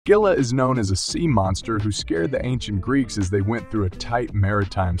Scylla is known as a sea monster who scared the ancient Greeks as they went through a tight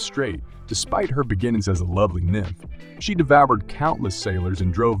maritime strait. Despite her beginnings as a lovely nymph, she devoured countless sailors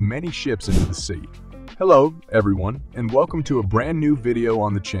and drove many ships into the sea. Hello, everyone, and welcome to a brand new video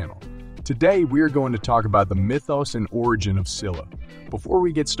on the channel. Today, we are going to talk about the mythos and origin of Scylla. Before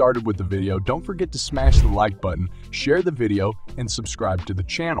we get started with the video, don't forget to smash the like button, share the video, and subscribe to the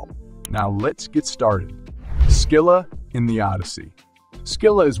channel. Now let's get started. Scylla in the Odyssey.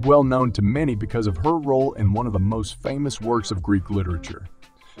 Scylla is well known to many because of her role in one of the most famous works of Greek literature.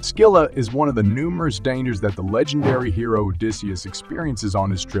 Scylla is one of the numerous dangers that the legendary hero Odysseus experiences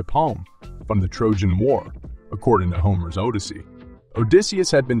on his trip home from the Trojan War, according to Homer's Odyssey. Odysseus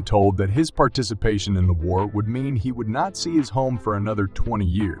had been told that his participation in the war would mean he would not see his home for another 20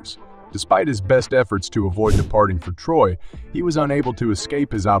 years. Despite his best efforts to avoid departing for Troy, he was unable to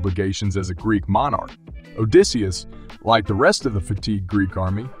escape his obligations as a Greek monarch. Odysseus, like the rest of the fatigued Greek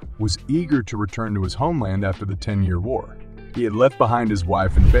army, was eager to return to his homeland after the 10-year war. He had left behind his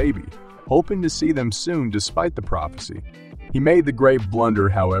wife and baby, hoping to see them soon despite the prophecy. He made the grave blunder,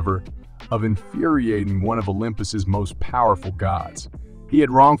 however, of infuriating one of Olympus's most powerful gods. He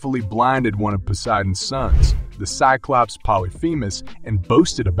had wrongfully blinded one of Poseidon's sons, the Cyclops Polyphemus, and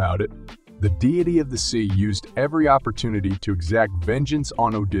boasted about it. The deity of the sea used every opportunity to exact vengeance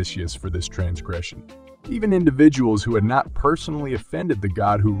on Odysseus for this transgression. Even individuals who had not personally offended the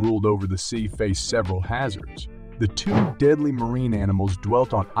god who ruled over the sea faced several hazards. The two deadly marine animals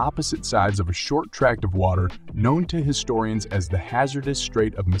dwelt on opposite sides of a short tract of water known to historians as the hazardous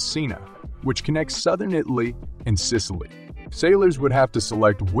Strait of Messina, which connects southern Italy and Sicily. Sailors would have to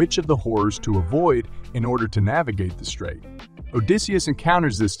select which of the horrors to avoid in order to navigate the strait. Odysseus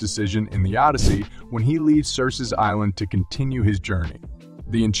encounters this decision in the Odyssey when he leaves Circe's island to continue his journey.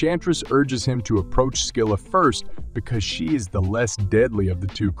 The enchantress urges him to approach Scylla first because she is the less deadly of the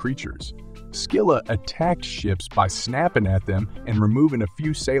two creatures. Scylla attacked ships by snapping at them and removing a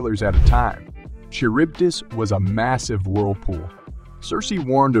few sailors at a time. Charybdis was a massive whirlpool. Circe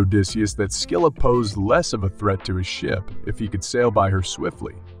warned Odysseus that Scylla posed less of a threat to his ship if he could sail by her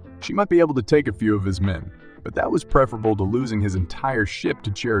swiftly. She might be able to take a few of his men, but that was preferable to losing his entire ship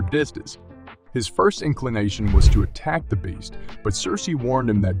to Charybdis. His first inclination was to attack the beast, but Circe warned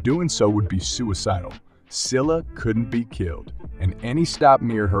him that doing so would be suicidal. Scylla couldn't be killed, and any stop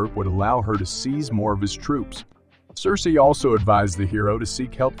near her would allow her to seize more of his troops. Circe also advised the hero to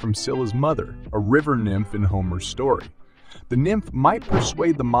seek help from Scylla's mother, a river nymph in Homer's story. The nymph might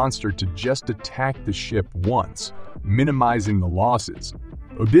persuade the monster to just attack the ship once, minimizing the losses.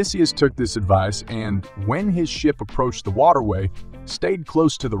 Odysseus took this advice and, when his ship approached the waterway, stayed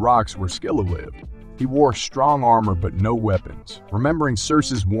close to the rocks where Scylla lived. He wore strong armor but no weapons, remembering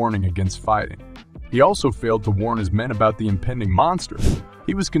Circe's warning against fighting. He also failed to warn his men about the impending monster.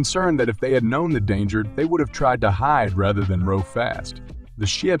 He was concerned that if they had known the danger, they would have tried to hide rather than row fast. The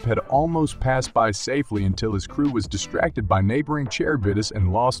ship had almost passed by safely until his crew was distracted by neighboring Charybdis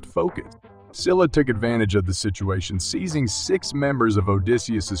and lost focus. Scylla took advantage of the situation, seizing 6 members of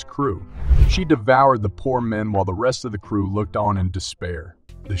Odysseus's crew. She devoured the poor men while the rest of the crew looked on in despair.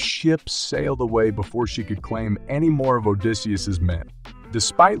 The ship sailed away before she could claim any more of Odysseus's men.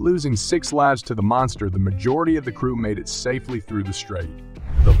 Despite losing 6 lives to the monster, the majority of the crew made it safely through the strait.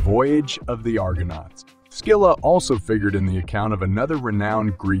 The Voyage of the Argonauts. Scylla also figured in the account of another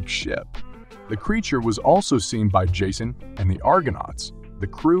renowned Greek ship. The creature was also seen by Jason and the Argonauts, the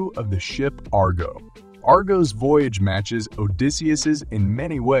crew of the ship Argo. Argo's voyage matches Odysseus's in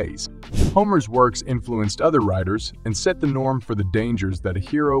many ways. Homer's works influenced other writers and set the norm for the dangers that a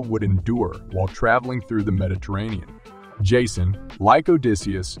hero would endure while traveling through the Mediterranean. Jason, like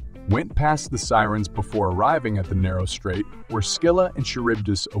Odysseus, went past the sirens before arriving at the narrow strait where Scylla and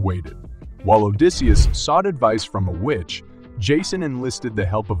Charybdis awaited. While Odysseus sought advice from a witch, Jason enlisted the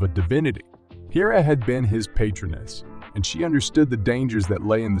help of a divinity. Hera had been his patroness, and she understood the dangers that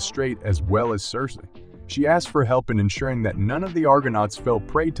lay in the strait as well as Circe. She asked for help in ensuring that none of the Argonauts fell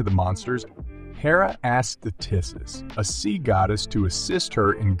prey to the monsters. Hera asked the Tissus, a sea goddess, to assist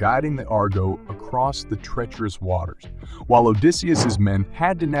her in guiding the Argo across the treacherous waters. While Odysseus's men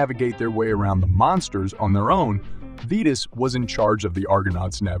had to navigate their way around the monsters on their own, Thetis was in charge of the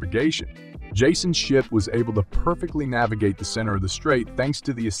Argonauts' navigation. Jason's ship was able to perfectly navigate the center of the strait thanks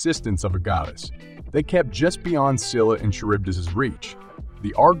to the assistance of a goddess. They kept just beyond Scylla and Charybdis' reach.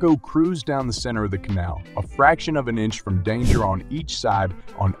 The Argo cruised down the center of the canal, a fraction of an inch from danger on each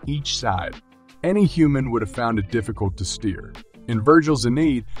side. Any human would have found it difficult to steer. In Virgil's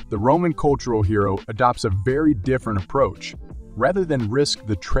Aeneid, the Roman cultural hero adopts a very different approach. Rather than risk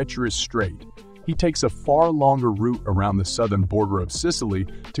the treacherous strait, he takes a far longer route around the southern border of Sicily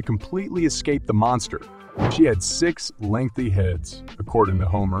to completely escape the monster. She had 6 lengthy heads, according to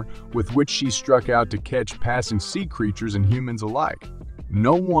Homer, with which she struck out to catch passing sea creatures and humans alike.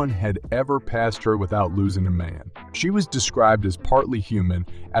 No one had ever passed her without losing a man. She was described as partly human,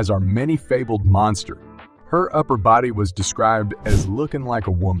 as our many-fabled monster. Her upper body was described as looking like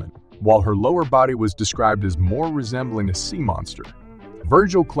a woman, while her lower body was described as more resembling a sea monster.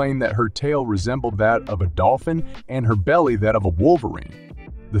 Virgil claimed that her tail resembled that of a dolphin and her belly that of a wolverine.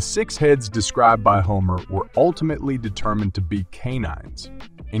 The 6 heads described by Homer were ultimately determined to be canines.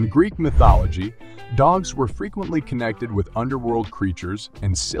 In Greek mythology, dogs were frequently connected with underworld creatures,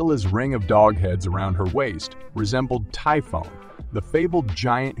 and Scylla's ring of dog heads around her waist resembled Typhon, the fabled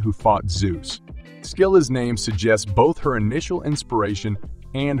giant who fought Zeus. Scylla's name suggests both her initial inspiration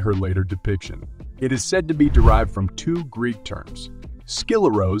and her later depiction. It is said to be derived from 2 Greek terms.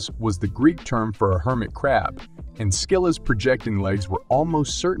 Scyllaros was the Greek term for a hermit crab, and Scylla's projecting legs were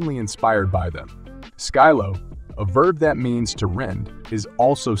almost certainly inspired by them. Skylo, a verb that means to rend, is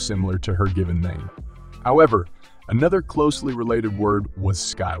also similar to her given name. However, another closely related word was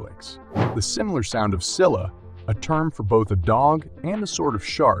Skylex. The similar sound of Scylla, a term for both a dog and a sort of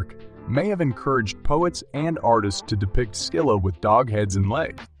shark, may have encouraged poets and artists to depict Scylla with dog heads and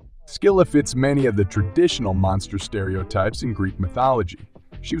legs. Scylla fits many of the traditional monster stereotypes in Greek mythology.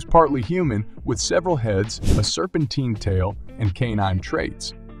 She was partly human, with several heads, a serpentine tail, and canine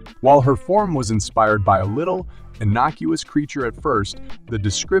traits. While her form was inspired by a little, innocuous creature at first, the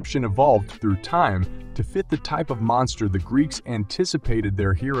description evolved through time to fit the type of monster the Greeks anticipated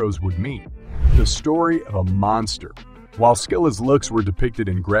their heroes would meet. The story of a monster. While Scylla's looks were depicted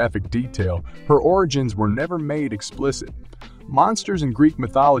in graphic detail, her origins were never made explicit. Monsters in Greek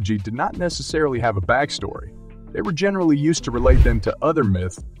mythology did not necessarily have a backstory. They were generally used to relate them to other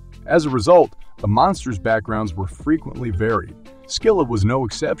myths. As a result, the monsters' backgrounds were frequently varied. Scylla was no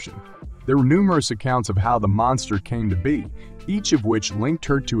exception. There were numerous accounts of how the monster came to be, each of which linked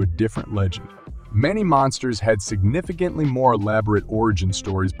her to a different legend. Many monsters had significantly more elaborate origin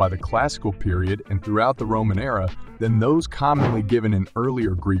stories by the classical period and throughout the Roman era than those commonly given in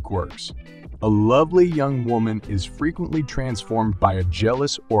earlier Greek works. A lovely young woman is frequently transformed by a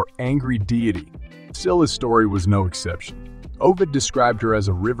jealous or angry deity. Scylla's story was no exception. Ovid described her as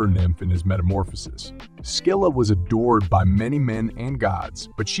a river nymph in his Metamorphoses. Scylla was adored by many men and gods,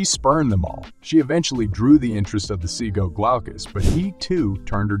 but she spurned them all. She eventually drew the interest of the sea god Glaucus, but he too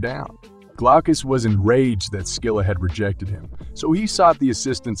turned her down. Glaucus was enraged that Scylla had rejected him, so he sought the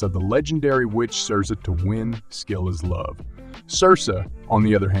assistance of the legendary witch Circe to win Scylla's love. Circe, on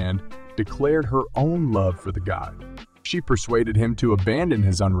the other hand, declared her own love for the god. She persuaded him to abandon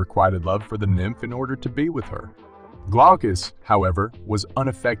his unrequited love for the nymph in order to be with her. Glaucus, however, was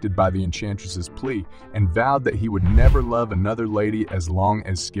unaffected by the enchantress's plea and vowed that he would never love another lady as long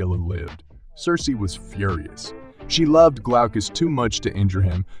as Scylla lived. Circe was furious. She loved Glaucus too much to injure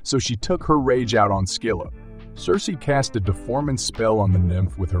him, so she took her rage out on Scylla. Circe cast a deforming spell on the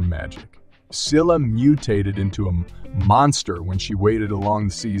nymph with her magic. Scylla mutated into a monster when she waded along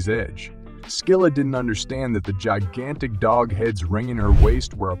the sea's edge. Scylla didn't understand that the gigantic dog heads ringing her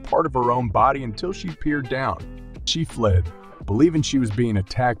waist were a part of her own body until she peered down. She fled, believing she was being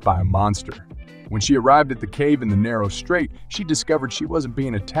attacked by a monster. When she arrived at the cave in the narrow strait, she discovered she wasn't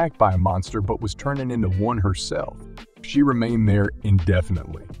being attacked by a monster but was turning into one herself. She remained there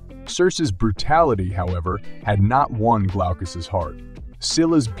indefinitely. Circe's brutality, however, had not won Glaucus's heart.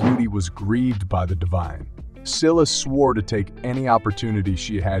 Scylla's beauty was grieved by the divine. Scylla swore to take any opportunity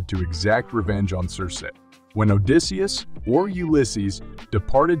she had to exact revenge on Circe. When Odysseus, or Ulysses,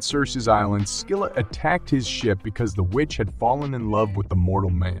 departed Circe's island, Scylla attacked his ship because the witch had fallen in love with the mortal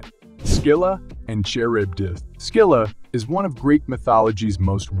man. Scylla and Charybdis. Scylla is one of Greek mythology's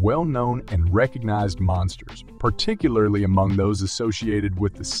most well-known and recognized monsters, particularly among those associated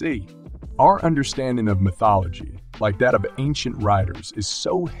with the sea. Our understanding of mythology, like that of ancient writers, is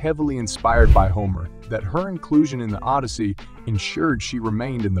so heavily inspired by Homer that her inclusion in the Odyssey ensured she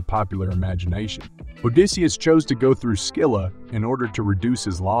remained in the popular imagination. Odysseus chose to go through Scylla in order to reduce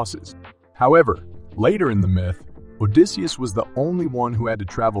his losses. However, later in the myth, Odysseus was the only one who had to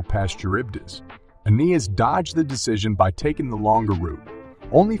travel past Charybdis. Aeneas dodged the decision by taking the longer route.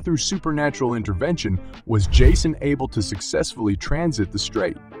 Only through supernatural intervention was Jason able to successfully transit the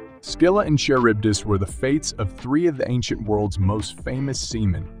strait. Scylla and Charybdis were the fates of 3 of the ancient world's most famous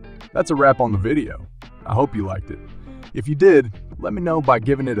seamen. That's a wrap on the video. I hope you liked it. If you did, let me know by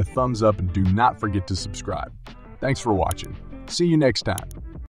giving it a thumbs up and do not forget to subscribe. Thanks for watching. See you next time.